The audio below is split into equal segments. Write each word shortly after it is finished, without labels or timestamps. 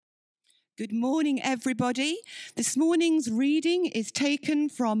Good morning, everybody. This morning's reading is taken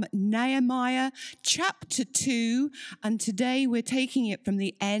from Nehemiah chapter 2, and today we're taking it from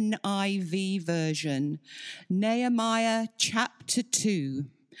the NIV version. Nehemiah chapter 2.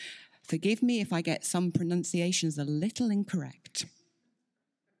 Forgive me if I get some pronunciations a little incorrect.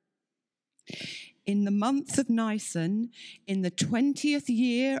 In the month of Nisan, in the 20th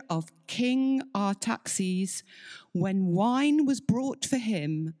year of King Artaxerxes, when wine was brought for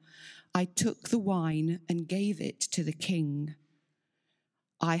him, I took the wine and gave it to the king.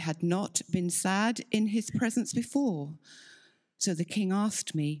 I had not been sad in his presence before. So the king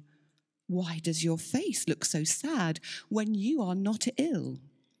asked me, "Why does your face look so sad when you are not ill?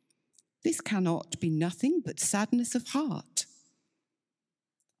 This cannot be nothing but sadness of heart."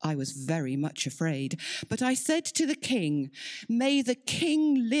 I was very much afraid, but I said to the king, "May the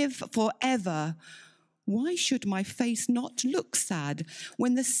king live forever. Why should my face not look sad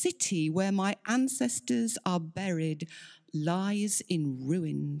when the city where my ancestors are buried lies in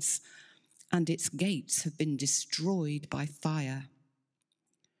ruins and its gates have been destroyed by fire?"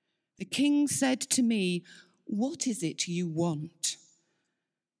 The king said to me, "What is it you want?"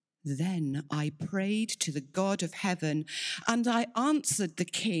 Then I prayed to the God of heaven, and I answered the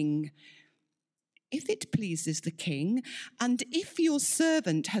king, "If it pleases the king, and if your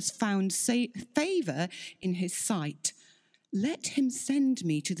servant has found favor in his sight, let him send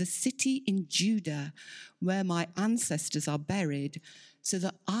me to the city in Judah where my ancestors are buried, so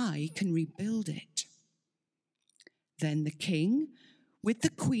that I can rebuild it." Then the king, with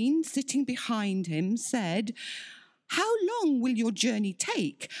the queen sitting behind him, said, "How long will your journey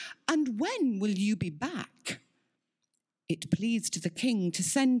take, and when will you be back?" It pleased the king to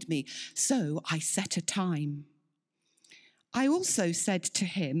send me, so I set a time. I also said to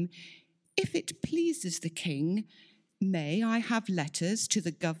him, "If it pleases the king, may I have letters to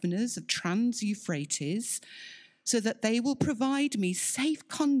the governors of Trans-Euphrates, so that they will provide me safe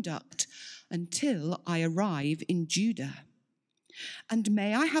conduct until I arrive in Judah? And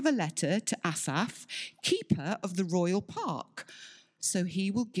may I have a letter to Asaph, keeper of the royal park, so he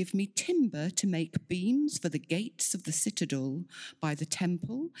will give me timber to make beams for the gates of the citadel by the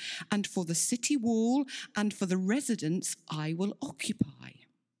temple, and for the city wall, and for the residence I will occupy."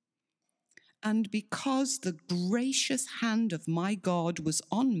 And because the gracious hand of my God was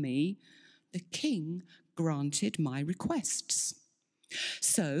on me, the king granted my requests.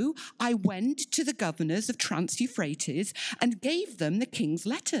 So I went to the governors of Trans-Euphrates and gave them the king's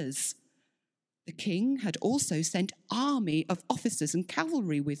letters. The king had also sent army of officers and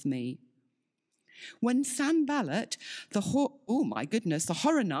cavalry with me. When Sanballat, the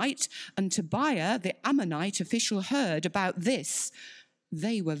Horonite, and Tobiah, the Ammonite official, heard about this,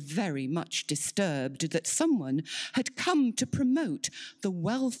 they were very much disturbed that someone had come to promote the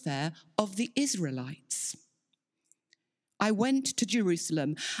welfare of the Israelites. I went to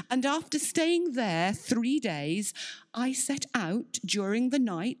Jerusalem, and after staying there 3 days, I set out during the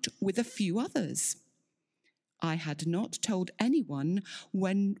night with a few others. I had not told anyone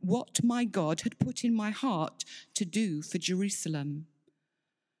what my God had put in my heart to do for Jerusalem.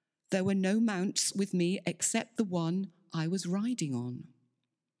 There were no mounts with me except the one I was riding on.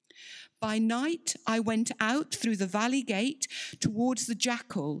 By night, I went out through the valley gate towards the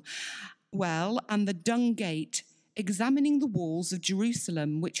Jackal Well and the Dung Gate, examining the walls of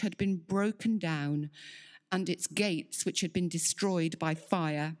Jerusalem which had been broken down, and its gates which had been destroyed by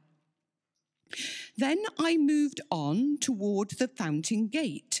fire. Then I moved on toward the Fountain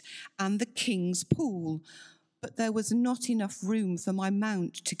Gate and the King's Pool, but there was not enough room for my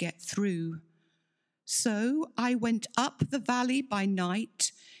mount to get through. So I went up the valley by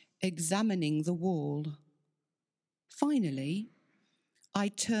night, examining the wall. Finally, I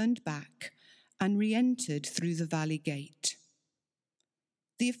turned back and re-entered through the valley gate.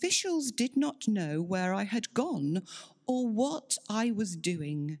 The officials did not know where I had gone or what I was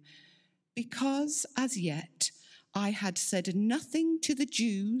doing, because as yet I had said nothing to the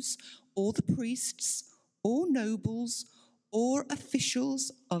Jews or the priests or nobles or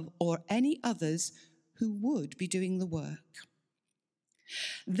officials or any others who would be doing the work.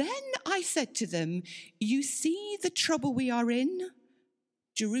 Then I said to them, "You see the trouble we are in?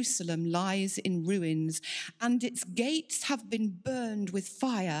 Jerusalem lies in ruins, and its gates have been burned with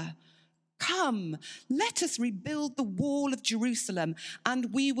fire. Come, let us rebuild the wall of Jerusalem,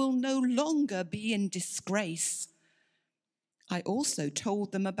 and we will no longer be in disgrace." I also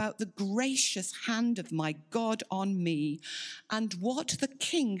told them about the gracious hand of my God on me, and what the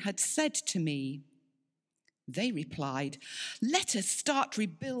king had said to me. They replied, "Let us start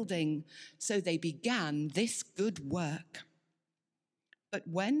rebuilding." So they began this good work. But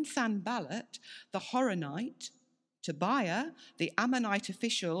when Sanballat, the Horonite, Tobiah, the Ammonite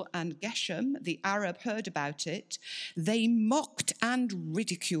official, and Geshem, the Arab, heard about it, they mocked and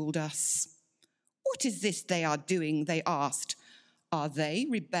ridiculed us. What is this they are doing? They asked. Are they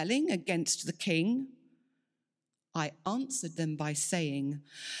rebelling against the king? I answered them by saying,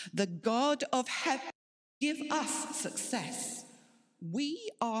 the God of heaven give us success. We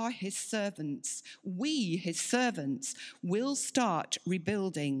are his servants. We, his servants, will start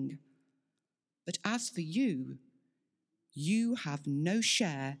rebuilding. But as for you, you have no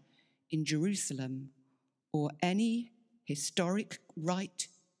share in Jerusalem or any historic right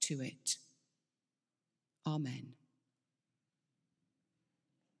to it. Amen.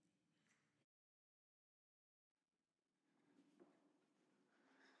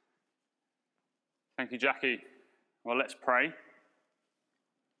 Thank you, Jackie. Well, let's pray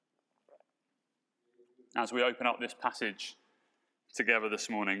as we open up this passage together this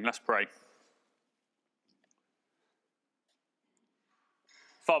morning. Let's pray.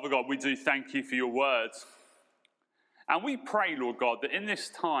 Father God, we do thank you for your words. And we pray, Lord God, that in this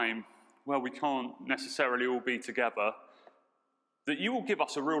time where we can't necessarily all be together, that you will give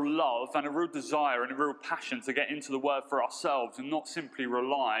us a real love and a real desire and a real passion to get into the word for ourselves and not simply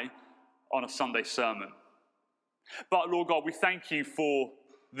rely on a Sunday sermon. But Lord God, we thank you for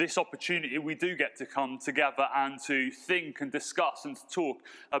this opportunity we do get to come together and to think and discuss and to talk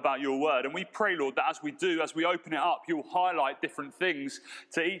about your word. And we pray, Lord, that as we open it up, you'll highlight different things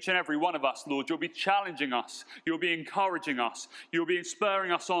to each and every one of us, Lord. You'll be challenging us. You'll be encouraging us. You'll be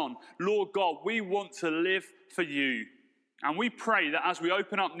spurring us on. Lord God, we want to live for you. And we pray that as we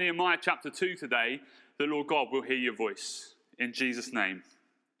open up Nehemiah chapter 2 today, that, Lord God, will hear your voice. In Jesus' name,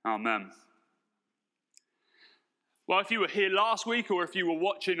 amen. Well, if you were here last week or if you were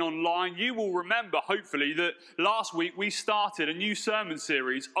watching online, you will remember, hopefully, that last week we started a new sermon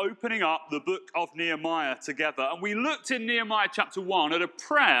series opening up the book of Nehemiah together. And we looked in Nehemiah chapter 1 at a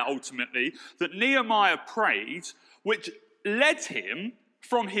prayer, ultimately, that Nehemiah prayed, which led him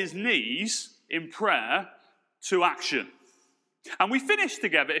from his knees in prayer to action. And we finished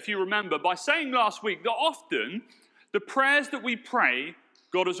together, if you remember, by saying last week that often the prayers that we pray,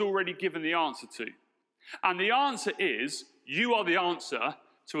 God has already given the answer to. And the answer is, you are the answer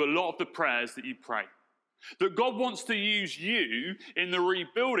to a lot of the prayers that you pray. That God wants to use you in the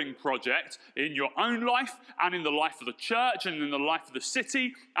rebuilding project in your own life and in the life of the church and in the life of the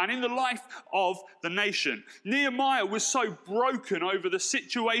city and in the life of the nation. Nehemiah was so broken over the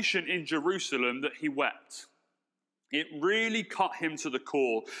situation in Jerusalem that he wept. It really cut him to the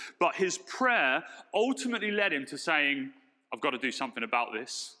core. But his prayer ultimately led him to saying, I've got to do something about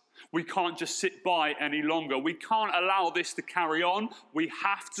this. We can't just sit by any longer. We can't allow this to carry on. We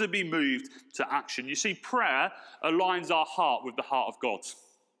have to be moved to action. You see, prayer aligns our heart with the heart of God.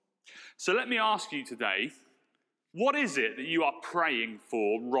 So let me ask you today, what is it that you are praying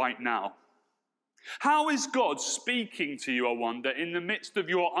for right now? How is God speaking to you, I wonder, in the midst of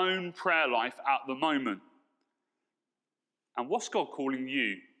your own prayer life at the moment? And what's God calling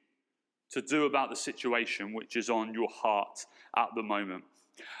you to do about the situation which is on your heart at the moment?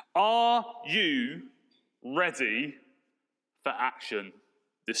 Are you ready for action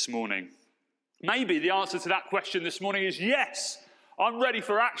this morning? Maybe the answer to that question this morning is yes. I'm ready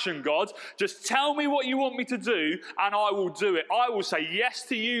for action, God. Just tell me what you want me to do and I will do it. I will say yes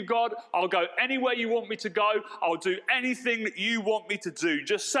to you, God. I'll go anywhere you want me to go. I'll do anything that you want me to do.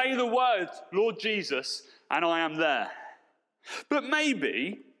 Just say the word, Lord Jesus, and I am there. But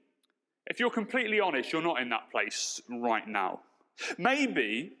maybe, if you're completely honest, you're not in that place right now.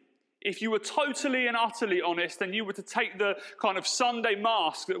 Maybe if you were totally and utterly honest and you were to take the kind of Sunday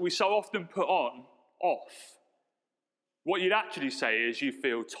mask that we so often put on off, what you'd actually say is you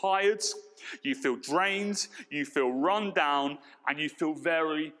feel tired, you feel drained, you feel run down, and you feel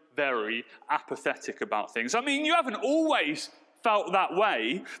very, very apathetic about things. I mean, you haven't always felt that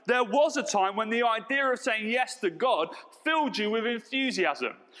way. There was a time when the idea of saying yes to God filled you with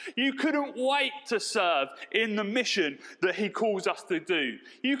enthusiasm. You couldn't wait to serve in the mission that he calls us to do.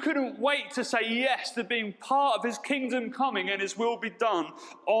 You couldn't wait to say yes to being part of his kingdom coming and his will be done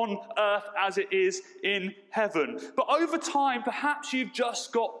on earth as it is in heaven. But over time, perhaps you've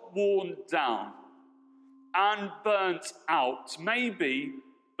just got worn down and burnt out, maybe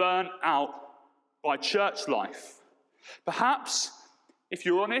burnt out by church life. Perhaps, if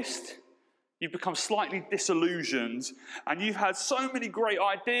you're honest, you've become slightly disillusioned and you've had so many great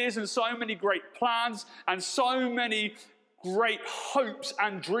ideas and so many great plans and so many great hopes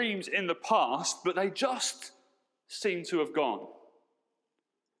and dreams in the past, but they just seem to have gone.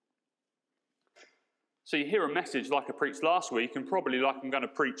 So you hear a message like I preached last week and probably like I'm going to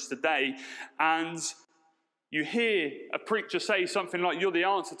preach today, and you hear a preacher say something like, you're the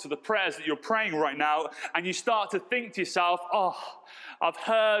answer to the prayers that you're praying right now, and you start to think to yourself, oh, I've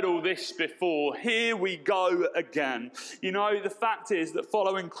heard all this before. Here we go again. You know, the fact is that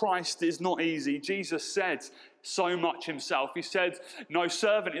following Christ is not easy. Jesus said so much himself. He said, no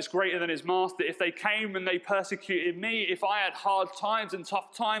servant is greater than his master. If they came and they persecuted me, if I had hard times and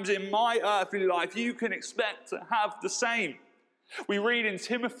tough times in my earthly life, you can expect to have the same. We read in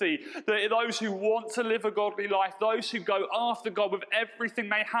Timothy that those who want to live a godly life, those who go after God with everything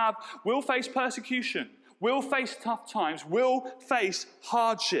they have, will face persecution, will face tough times, will face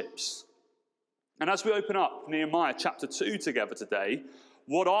hardships. And as we open up Nehemiah chapter 2 together today,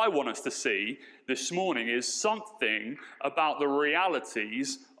 what I want us to see this morning is something about the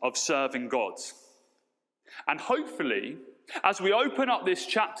realities of serving God. And hopefully, as we open up this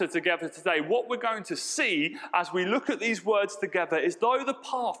chapter together today, what we're going to see as we look at these words together is though the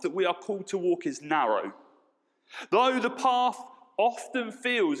path that we are called to walk is narrow, though the path often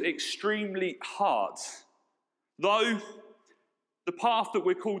feels extremely hard, though the path that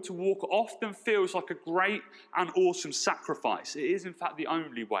we're called to walk often feels like a great and awesome sacrifice, it is in fact the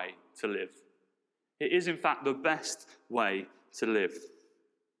only way to live. It is in fact the best way to live.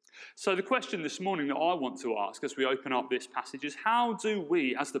 So the question this morning that I want to ask as we open up this passage is, how do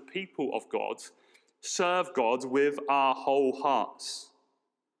we as the people of God serve God with our whole hearts?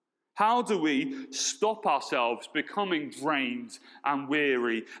 How do we stop ourselves becoming drained and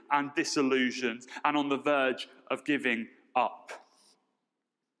weary and disillusioned and on the verge of giving up?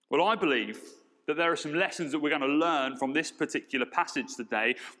 Well, I believe that there are some lessons that we're going to learn from this particular passage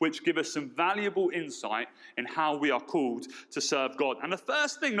today, which give us some valuable insight in how we are called to serve God. And the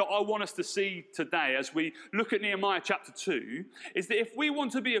first thing that I want us to see today as we look at Nehemiah chapter 2 is that if we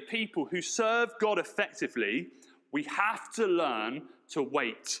want to be a people who serve God effectively, we have to learn to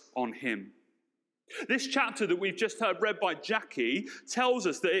wait on him. This chapter that we've just heard read by Jackie tells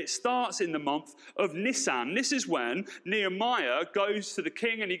us that it starts in the month of Nisan. This is when Nehemiah goes to the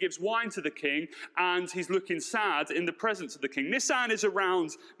king and he gives wine to the king and he's looking sad in the presence of the king. Nisan is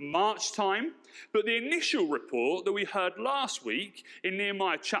around March time, but the initial report that we heard last week in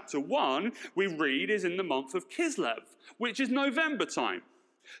Nehemiah chapter 1, we read is in the month of Kislev, which is November time.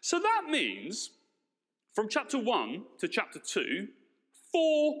 So that means from chapter 1 to chapter 2,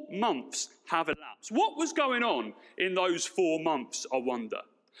 4 months have elapsed. What was going on in those 4 months, I wonder?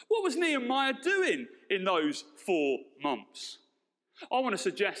 What was Nehemiah doing in those 4 months? I want to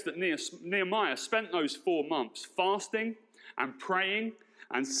suggest that Nehemiah spent those 4 months fasting and praying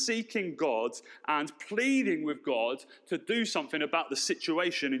and seeking God and pleading with God to do something about the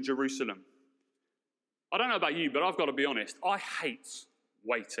situation in Jerusalem. I don't know about you, but I've got to be honest, I hate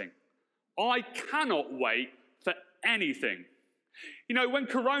waiting. I cannot wait for anything. You know, when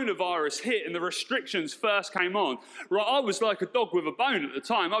coronavirus hit and the restrictions first came on, right, I was like a dog with a bone at the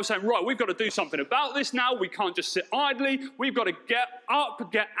time. I was saying, right, we've got to do something about this now. We can't just sit idly. We've got to get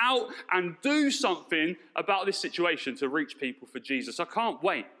up, get out, and do something about this situation to reach people for Jesus. I can't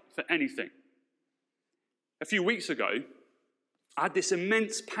wait for anything. A few weeks ago, I had this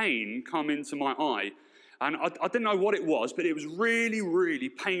immense pain come into my eye. And I didn't know what it was, but it was really, really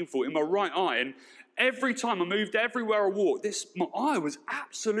painful in my right eye. And every time I moved, everywhere I walked, my eye was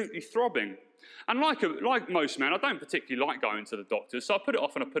absolutely throbbing. And like most men, I don't particularly like going to the doctor, so I put it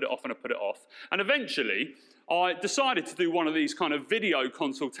off and I put it off and I put it off. And eventually, I decided to do one of these kind of video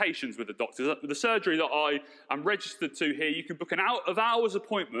consultations with the doctor. The surgery that I am registered to here, you can book an out-of-hours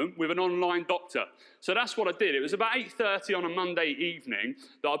appointment with an online doctor. So that's what I did. It was about 8:30 on a Monday evening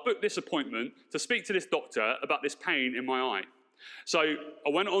that I booked this appointment to speak to this doctor about this pain in my eye. So I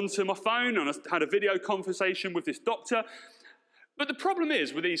went onto my phone and I had a video conversation with this doctor. But the problem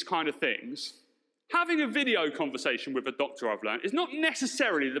is with these kind of things, having a video conversation with a doctor, I've learned, is not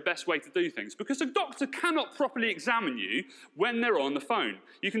necessarily the best way to do things because a doctor cannot properly examine you when they're on the phone.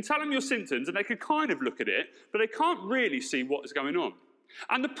 You can tell them your symptoms and they can kind of look at it, but they can't really see what is going on.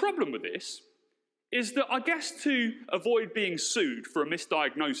 And the problem with this is that I guess to avoid being sued for a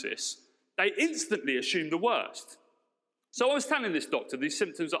misdiagnosis, they instantly assume the worst. So I was telling this doctor these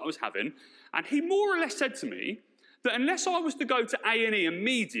symptoms that I was having, and he more or less said to me that unless I was to go to A&E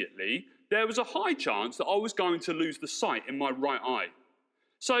immediately, there was a high chance that I was going to lose the sight in my right eye.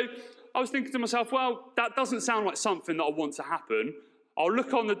 So I was thinking to myself, well, that doesn't sound like something that I want to happen. I'll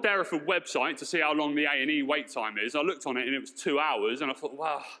look on the Derriford website to see how long the A&E wait time is. I looked on it and it was 2 hours, and I thought,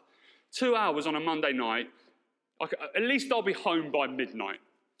 wow, 2 hours on a Monday night, at least I'll be home by midnight.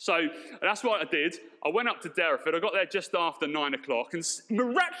 So that's what I did. I went up to Derriford. I got there just after 9 o'clock. And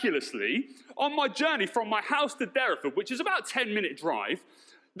miraculously, on my journey from my house to Derriford, which is about a 10-minute drive,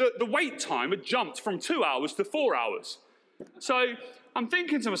 the wait time had jumped from 2 hours to 4 hours. So I'm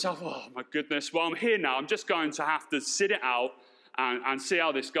thinking to myself, oh my goodness, well, I'm here now. I'm just going to have to sit it out and see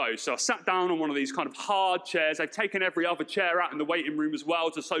how this goes. So I sat down on one of these kind of hard chairs. They've taken every other chair out in the waiting room as well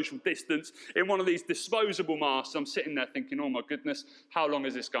to social distance in one of these disposable masks. I'm sitting there thinking, oh my goodness, how long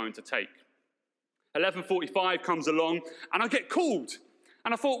is this going to take? 11:45 comes along and I get called.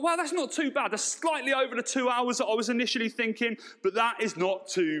 And I thought, well, that's not too bad. That's slightly over the 2 hours that I was initially thinking, but that is not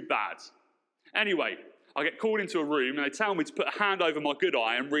too bad. Anyway, I get called into a room and they tell me to put a hand over my good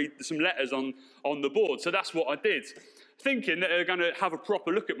eye and read some letters on the board. So that's what I did. Thinking that they're going to have a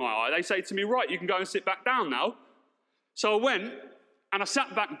proper look at my eye, they say to me, right, you can go and sit back down now. So I went and I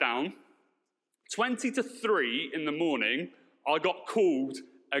sat back down. 20 to 3 in the morning, I got called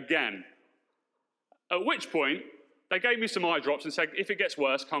again. At which point, they gave me some eye drops and said, if it gets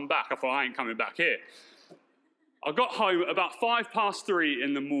worse, come back. I thought, I ain't coming back here. I got home at about 3:05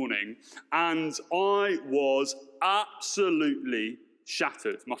 in the morning, and I was absolutely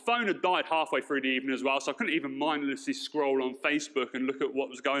shattered. My phone had died halfway through the evening as well, so I couldn't even mindlessly scroll on Facebook and look at what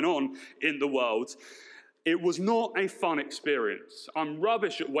was going on in the world. It was not a fun experience. I'm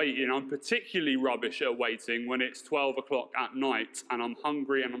rubbish at waiting. I'm particularly rubbish at waiting when it's 12 o'clock at night and I'm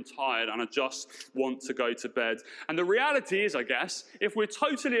hungry and I'm tired and I just want to go to bed. And the reality is, I guess, if we're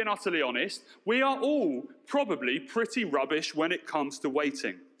totally and utterly honest, we are all probably pretty rubbish when it comes to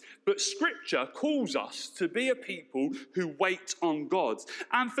waiting. But Scripture calls us to be a people who wait on God.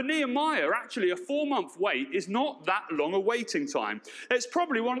 And for Nehemiah, actually, a 4-month wait is not that long a waiting time. It's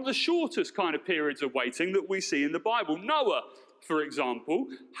probably one of the shortest kind of periods of waiting that we see in the Bible. Noah, for example,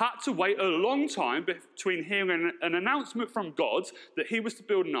 had to wait a long time between hearing an announcement from God that he was to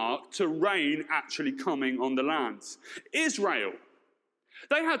build an ark to rain actually coming on the land. Israel,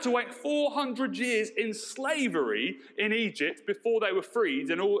 they had to wait 400 years in slavery in Egypt before they were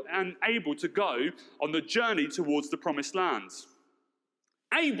freed and able to go on the journey towards the promised land.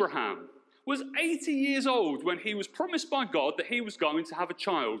 Abraham was 80 years old when he was promised by God that he was going to have a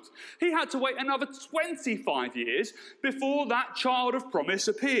child. He had to wait another 25 years before that child of promise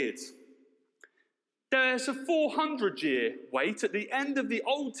appeared. There's a 400-year wait at the end of the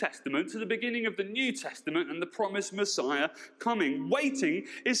Old Testament to the beginning of the New Testament and the promised Messiah coming. Waiting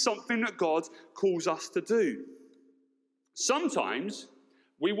is something that God calls us to do. Sometimes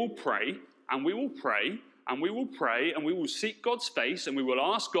we will pray and we will pray and we will pray and we will seek God's face and we will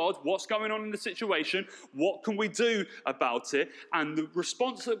ask God what's going on in the situation, what can we do about it, and the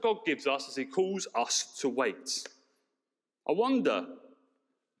response that God gives us is he calls us to wait. I wonder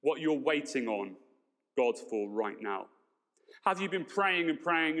what you're waiting on God for right now. Have you been praying and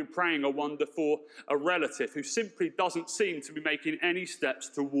praying and praying, I wonder, for a relative who simply doesn't seem to be making any steps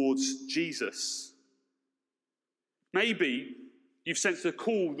towards Jesus? Maybe you've sensed a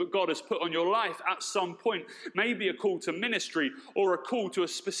call that God has put on your life at some point, maybe a call to ministry or a call to a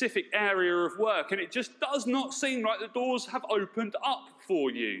specific area of work, and it just does not seem like the doors have opened up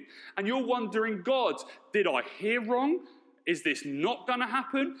for you. And you're wondering, God, did I hear wrong? Is this not going to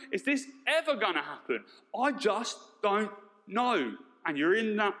happen? Is this ever going to happen? I just don't know. And you're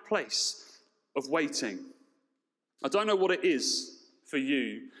in that place of waiting. I don't know what it is for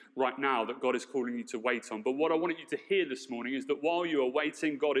you right now that God is calling you to wait on. But what I wanted you to hear this morning is that while you are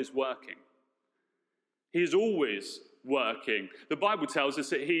waiting, God is working. He is always working. The Bible tells us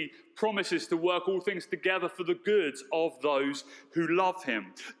that he promises to work all things together for the good of those who love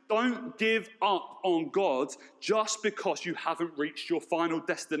him. Don't give up on God just because you haven't reached your final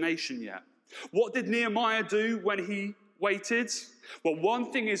destination yet. What did Nehemiah do when he waited? Well,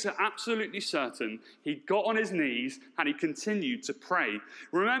 one thing is absolutely certain. He got on his knees and he continued to pray.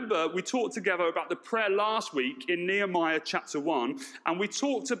 Remember, we talked together about the prayer last week in Nehemiah chapter 1, and we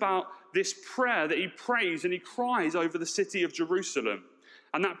talked about this prayer that he prays and he cries over the city of Jerusalem.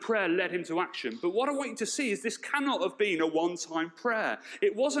 And that prayer led him to action. But what I want you to see is this cannot have been a one-time prayer.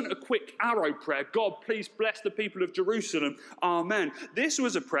 It wasn't a quick arrow prayer. God, please bless the people of Jerusalem. Amen. This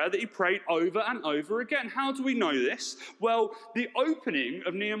was a prayer that he prayed over and over again. How do we know this? Well, the opening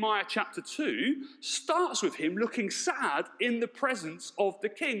of Nehemiah chapter 2 starts with him looking sad in the presence of the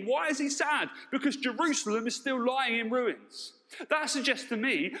king. Why is he sad? Because Jerusalem is still lying in ruins. That suggests to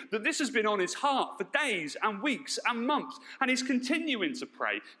me that this has been on his heart for days and weeks and months, and he's continuing to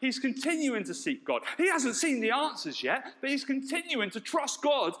pray. He's continuing to seek God. He hasn't seen the answers yet, but he's continuing to trust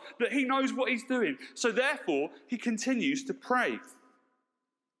God that he knows what he's doing. So therefore, he continues to pray.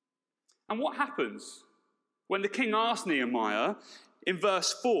 And what happens when the king asks Nehemiah in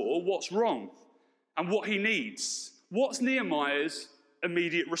verse 4 what's wrong and what he needs. What's Nehemiah's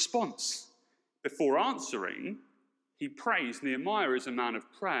immediate response? Before answering, he prays. Nehemiah is a man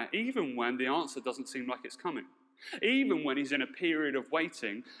of prayer, even when the answer doesn't seem like it's coming, even when he's in a period of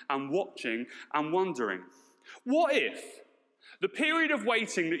waiting and watching and wondering. What if the period of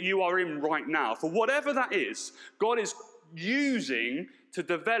waiting that you are in right now, for whatever that is, God is using to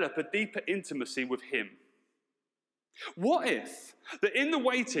develop a deeper intimacy with him? What if that in the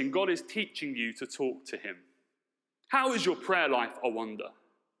waiting, God is teaching you to talk to him? How is your prayer life, I wonder?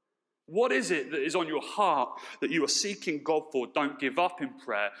 What is it that is on your heart that you are seeking God for? Don't give up in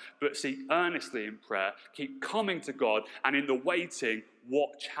prayer, but seek earnestly in prayer. Keep coming to God, and in the waiting,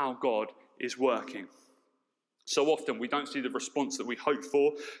 watch how God is working. So often we don't see the response that we hope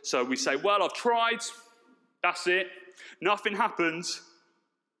for, so we say, well, I've tried, that's it, nothing happens,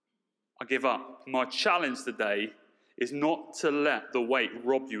 I give up. My challenge today is not to let the wait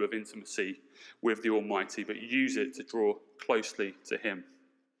rob you of intimacy with the Almighty, but use it to draw closely to him.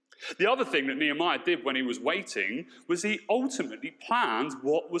 The other thing that Nehemiah did when he was waiting was he ultimately planned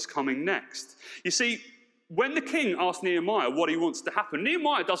what was coming next. You see, when the king asked Nehemiah what he wants to happen,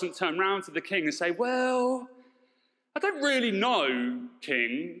 Nehemiah doesn't turn around to the king and say, well, I don't really know,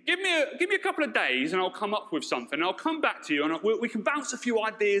 king. Give me a couple of days and I'll come up with something. I'll come back to you and we can bounce a few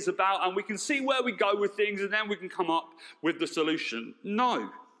ideas about and we can see where we go with things and then we can come up with the solution. No.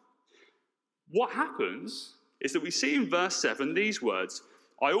 What happens is that we see in verse 7 these words,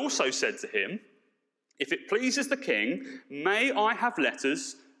 I also said to him, if it pleases the king, may I have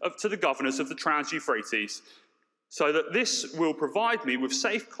letters to the governors of the Trans-Euphrates, so that this will provide me with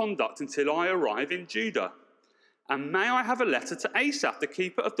safe conduct until I arrive in Judah. And may I have a letter to Asaph, the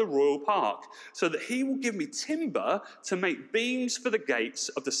keeper of the royal park, so that he will give me timber to make beams for the gates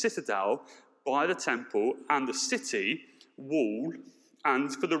of the citadel by the temple and the city wall,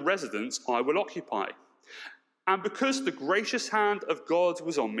 and for the residence I will occupy. And because the gracious hand of God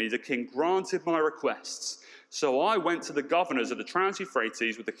was on me, the king granted my requests. So I went to the governors of the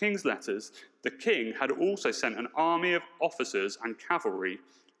Trans-Euphrates with the king's letters. The king had also sent an army of officers and cavalry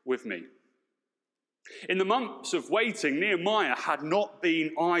with me. In the months of waiting, Nehemiah had not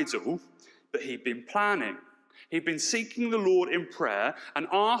been idle, but he'd been planning. He'd been seeking the Lord in prayer and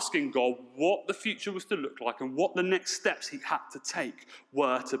asking God what the future was to look like and what the next steps he had to take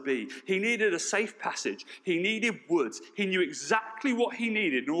were to be. He needed a safe passage. He needed wood. He knew exactly what he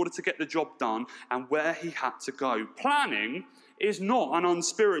needed in order to get the job done and where he had to go. Planning is not an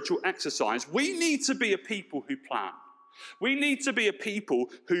unspiritual exercise. We need to be a people who plan. We need to be a people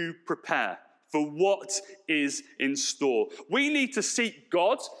who prepare for what is in store. We need to seek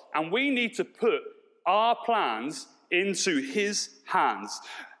God and we need to put our plans into his hands,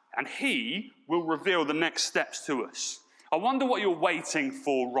 and he will reveal the next steps to us. I wonder what you're waiting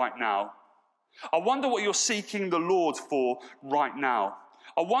for right now. I wonder what you're seeking the Lord for right now.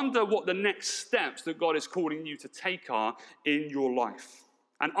 I wonder what the next steps that God is calling you to take are in your life.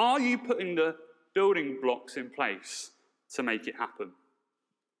 And are you putting the building blocks in place to make it happen?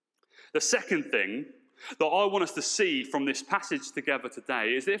 The second thing that I want us to see from this passage together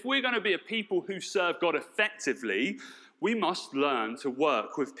today is that if we're going to be a people who serve God effectively, we must learn to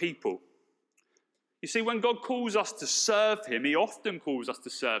work with people. You see, when God calls us to serve him, he often calls us to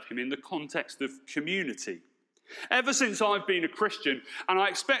serve him in the context of community. Ever since I've been a Christian, and I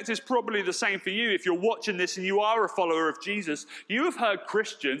expect it's probably the same for you if you're watching this and you are a follower of Jesus, you have heard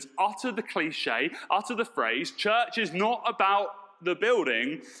Christians utter the cliche, utter the phrase, church is not about the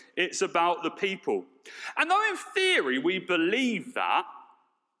building, it's about the people. And though in theory we believe that,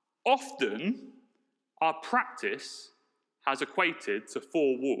 often our practice has equated to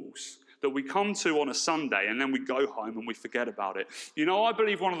four walls that we come to on a Sunday and then we go home and we forget about it. You know, I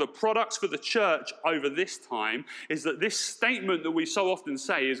believe one of the products for the church over this time is that this statement that we so often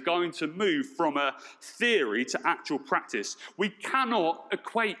say is going to move from a theory to actual practice. We cannot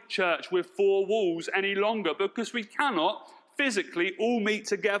equate church with four walls any longer because we cannot physically all meet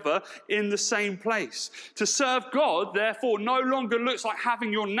together in the same place. To serve God, therefore, no longer looks like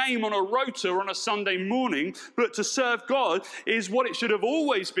having your name on a rota on a Sunday morning, but to serve God is what it should have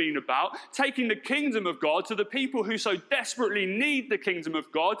always been about, taking the kingdom of God to the people who so desperately need the kingdom of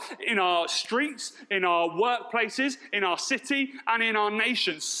God in our streets, in our workplaces, in our city, and in our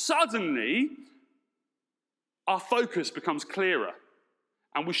nation. Suddenly, our focus becomes clearer,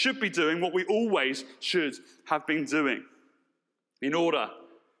 and we should be doing what we always should have been doing. In order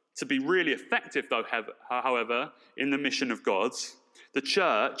to be really effective, though, however, in the mission of God, the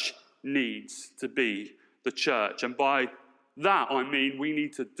church needs to be the church. And by that, I mean we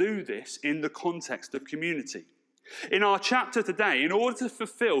need to do this in the context of community. In our chapter today, in order to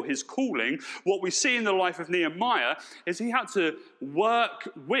fulfill his calling, what we see in the life of Nehemiah is he had to work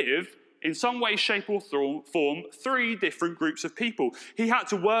with, in some way, shape, or form, three different groups of people. He had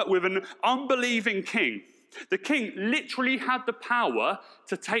to work with an unbelieving king. The king literally had the power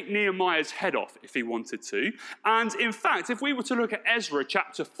to take Nehemiah's head off if he wanted to. And in fact, if we were to look at Ezra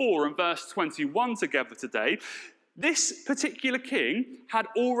chapter 4 and verse 21 together today, this particular king had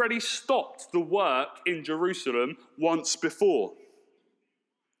already stopped the work in Jerusalem once before.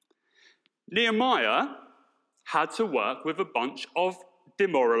 Nehemiah had to work with a bunch of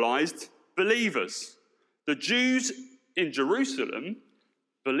demoralized believers. The Jews in Jerusalem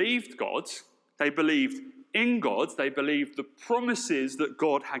believed God. They believed in God. They believed the promises that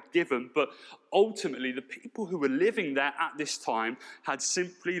God had given. But ultimately, the people who were living there at this time had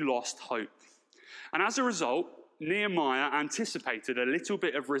simply lost hope. And as a result, Nehemiah anticipated a little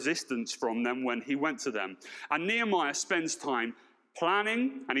bit of resistance from them when he went to them. And Nehemiah spends time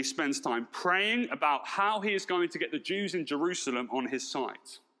planning and he spends time praying about how he is going to get the Jews in Jerusalem on his side.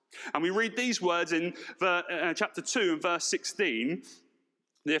 And we read these words in chapter 2 and verse 16.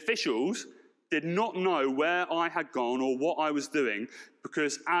 The officials did not know where I had gone or what I was doing,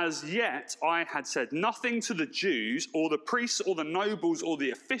 because as yet I had said nothing to the Jews or the priests or the nobles or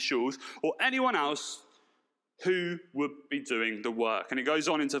the officials or anyone else who would be doing the work. And it goes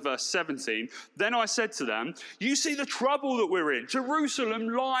on into verse 17. Then I said to them, you see the trouble that we're in. Jerusalem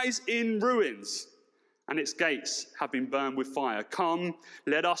lies in ruins, and its gates have been burned with fire. Come,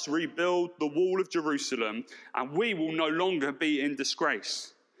 let us rebuild the wall of Jerusalem, and we will no longer be in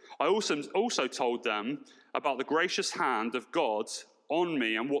disgrace. I also told them about the gracious hand of God on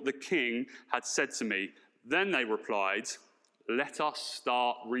me and what the king had said to me. Then they replied, let us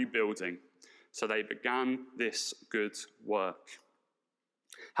start rebuilding. So they began this good work.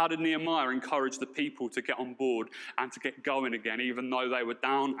 How did Nehemiah encourage the people to get on board and to get going again, even though they were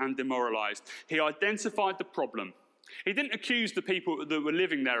down and demoralized? He identified the problem. He didn't accuse the people that were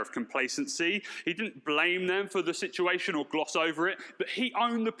living there of complacency. He didn't blame them for the situation or gloss over it, but he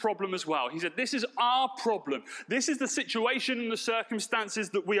owned the problem as well. He said, this is our problem. This is the situation and the circumstances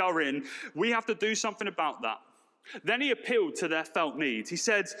that we are in. We have to do something about that. Then he appealed to their felt needs. He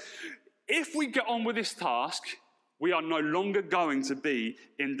said, if we get on with this task, we are no longer going to be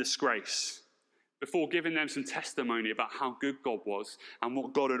in disgrace. Before giving them some testimony about how good God was and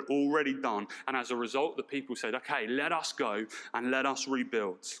what God had already done. And as a result, the people said, okay, let us go and let us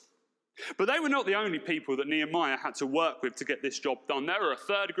rebuild. But they were not the only people that Nehemiah had to work with to get this job done. There are a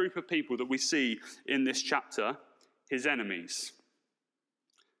third group of people that we see in this chapter, his enemies.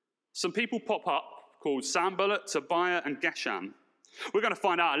 Some people pop up called Sanballat, Tobiah, and Geshem. We're going to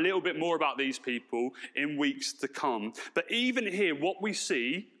find out a little bit more about these people in weeks to come. But even here, what we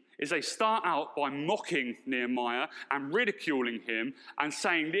see is they start out by mocking Nehemiah and ridiculing him and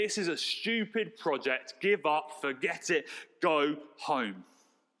saying, this is a stupid project, give up, forget it, go home.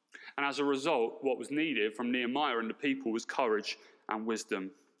 And as a result, what was needed from Nehemiah and the people was courage and wisdom.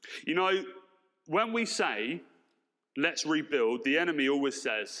 You know, when we say, let's rebuild, the enemy always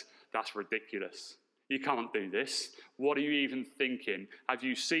says, that's ridiculous. You can't do this. What are you even thinking? Have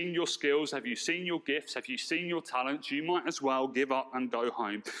you seen your skills? Have you seen your gifts? Have you seen your talents? You might as well give up and go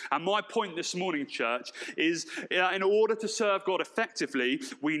home. And my point this morning, church, is in order to serve God effectively,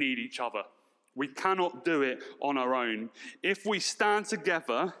 we need each other. We cannot do it on our own. If we stand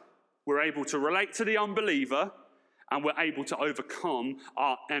together, we're able to relate to the unbeliever and we're able to overcome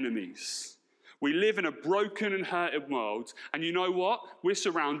our enemies. We live in a broken and hurted world, and you know what? We're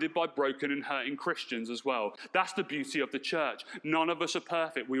surrounded by broken and hurting Christians as well. That's the beauty of the church. None of us are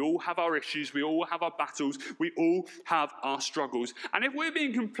perfect. We all have our issues. We all have our battles. We all have our struggles. And if we're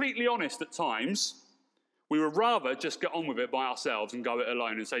being completely honest at times, we would rather just get on with it by ourselves and go it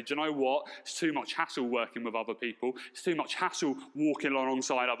alone and say, do you know what? It's too much hassle working with other people. It's too much hassle walking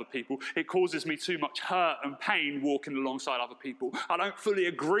alongside other people. It causes me too much hurt and pain walking alongside other people. I don't fully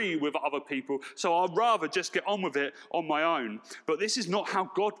agree with other people, so I'd rather just get on with it on my own. But this is not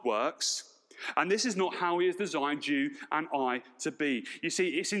how God works. And this is not how he has designed you and I to be. You see,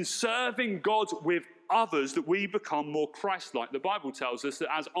 it's in serving God with others that we become more Christ-like. The Bible tells us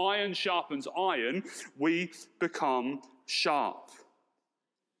that as iron sharpens iron, we become sharp.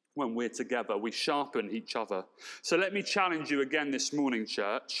 When we're together, we sharpen each other. So let me challenge you again this morning,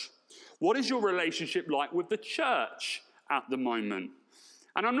 church. What is your relationship like with the church at the moment?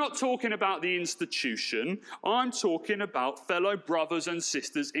 And I'm not talking about the institution. I'm talking about fellow brothers and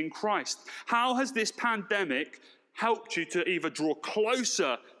sisters in Christ. How has this pandemic helped you to either draw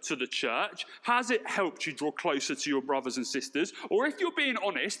closer to the church? Has it helped you draw closer to your brothers and sisters? Or if you're being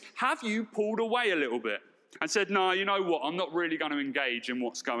honest, have you pulled away a little bit? and said, no, you know what? I'm not really going to engage in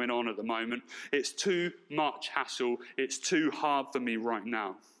what's going on at the moment. It's too much hassle. It's too hard for me right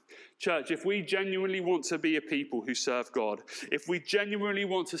now. Church, if we genuinely want to be a people who serve God, if we genuinely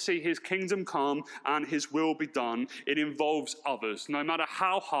want to see his kingdom come and his will be done, it involves others. No matter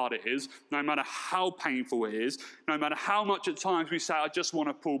how hard it is, no matter how painful it is, no matter how much at times we say, I just want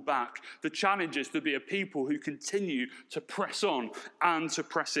to pull back, the challenge is to be a people who continue to press on and to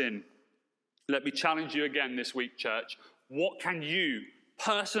press in. Let me challenge you again this week, church. What can you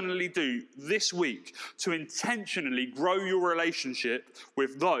personally do this week to intentionally grow your relationship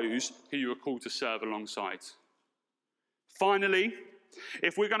with those who you are called to serve alongside? Finally,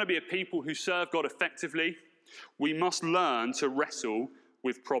 if we're going to be a people who serve God effectively, we must learn to wrestle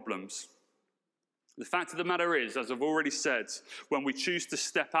with problems. The fact of the matter is, as I've already said, when we choose to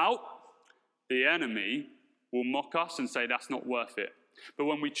step out, the enemy will mock us and say that's not worth it. But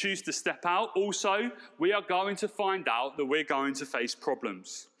when we choose to step out, also, we are going to find out that we're going to face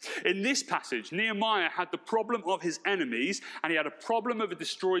problems. In this passage, Nehemiah had the problem of his enemies, and he had a problem of a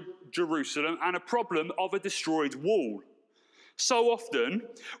destroyed Jerusalem and a problem of a destroyed wall. So often,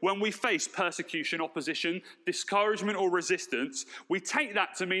 when we face persecution, opposition, discouragement, or resistance, we take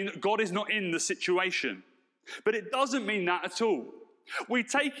that to mean that God is not in the situation. But it doesn't mean that at all. We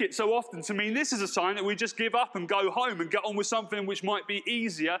take it so often to mean this is a sign that we just give up and go home and get on with something which might be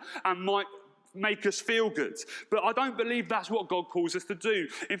easier and might make us feel good. But I don't believe that's what God calls us to do.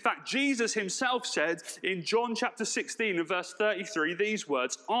 In fact, Jesus himself said in John chapter 16 and verse 33 these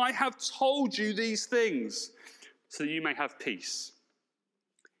words, I have told you these things so that you may have peace.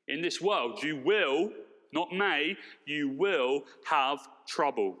 In this world, you will, not may, you will have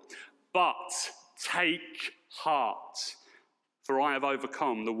trouble. But take heart, for I have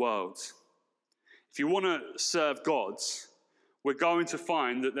overcome the world. If you want to serve God, we're going to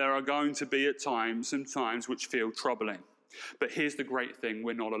find that there are going to be at times some times which feel troubling. But here's the great thing,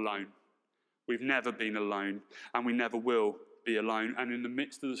 we're not alone. We've never been alone, and we never will be alone. And in the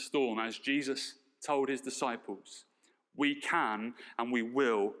midst of the storm, as Jesus told his disciples, we can and we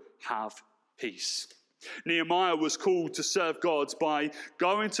will have peace. Nehemiah was called to serve God by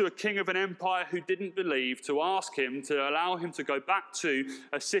going to a king of an empire who didn't believe, to ask him to allow him to go back to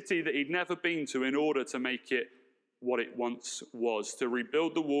a city that he'd never been to in order to make it what it once was, to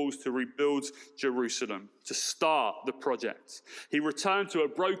rebuild the walls, to rebuild Jerusalem, to start the project. He returned to a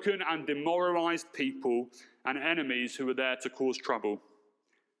broken and demoralized people and enemies who were there to cause trouble,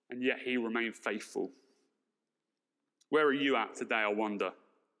 and yet he remained faithful. Where are you at today, I wonder?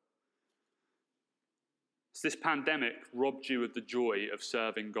 Has this pandemic robbed you of the joy of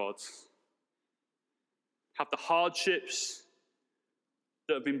serving God? Have the hardships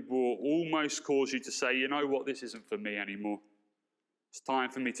that have been brought almost caused you to say, you know what, this isn't for me anymore. It's time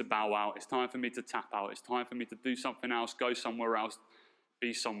for me to bow out. It's time for me to tap out. It's time for me to do something else, go somewhere else,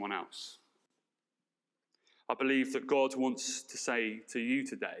 be someone else. I believe that God wants to say to you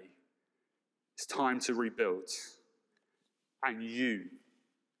today, it's time to rebuild. And you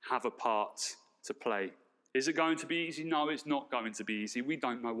have a part to play. Is it going to be easy? No, it's not going to be easy. We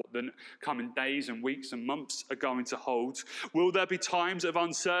don't know what the coming days and weeks and months are going to hold. Will there be times of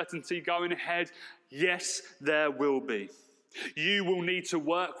uncertainty going ahead? Yes, there will be. You will need to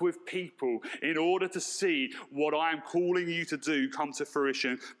work with people in order to see what I am calling you to do come to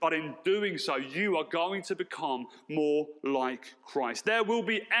fruition. But in doing so, you are going to become more like Christ. There will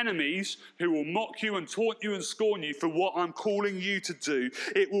be enemies who will mock you and taunt you and scorn you for what I'm calling you to do.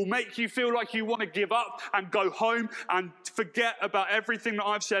 It will make you feel like you want to give up and go home and forget about everything that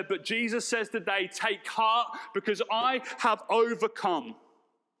I've said. But Jesus says today, take heart because I have overcome.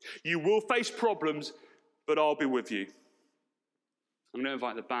 You will face problems, but I'll be with you. I'm going to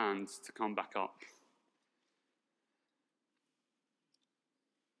invite the band to come back up.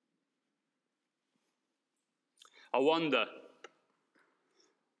 I wonder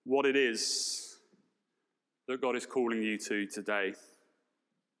what it is that God is calling you to today.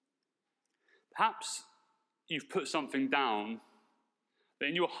 Perhaps you've put something down that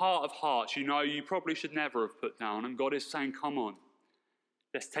in your heart of hearts you know you probably should never have put down, and God is saying, come on,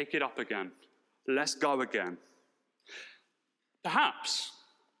 let's take it up again. Let's go again. Perhaps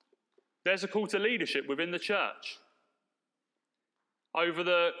there's a call to leadership within the church. Over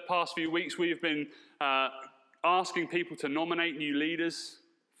the past few weeks, we've been asking people to nominate new leaders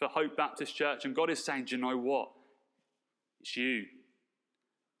for Hope Baptist Church, and God is saying, do you know what? It's you.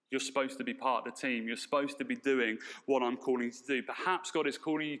 You're supposed to be part of the team. You're supposed to be doing what I'm calling you to do. Perhaps God is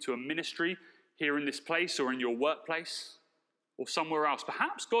calling you to a ministry here in this place or in your workplace or somewhere else.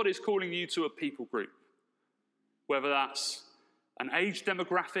 Perhaps God is calling you to a people group, whether that's an age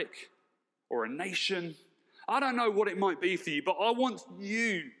demographic or a nation I don't know what it might be for you, but I want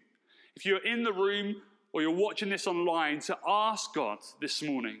you, if you're in the room or you're watching this online, to ask God this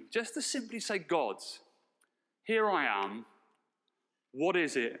morning, just to simply say, God, here I am. What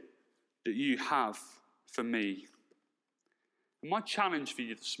is it that you have for me? And my challenge for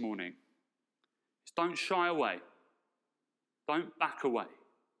you this morning is don't shy away. Don't back away.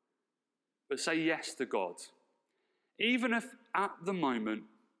 But say yes to God. Even if at the moment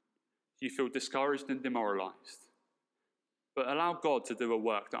you feel discouraged and demoralized. But allow God to do a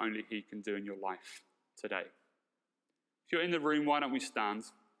work that only he can do in your life today. If you're in the room, why don't we stand?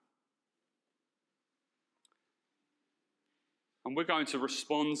 And we're going to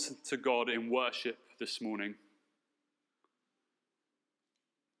respond to God in worship this morning.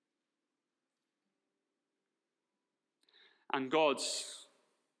 And God's,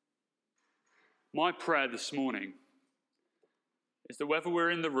 my prayer this morning is that whether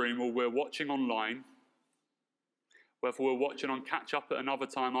we're in the room or we're watching online, whether we're watching on catch up at another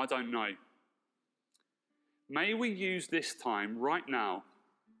time, I don't know. May we use this time right now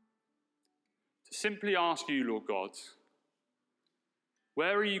to simply ask you, Lord God,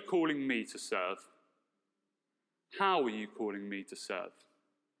 where are you calling me to serve? How are you calling me to serve?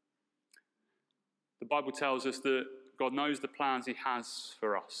 The Bible tells us that God knows the plans he has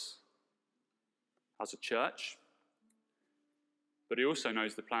for us as a church, but he also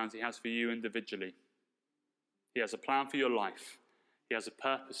knows the plans he has for you individually. He has a plan for your life. He has a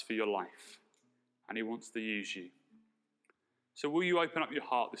purpose for your life, and he wants to use you. So will you open up your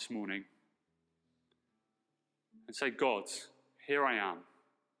heart this morning and say, God, here I am.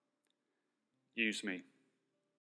 Use me.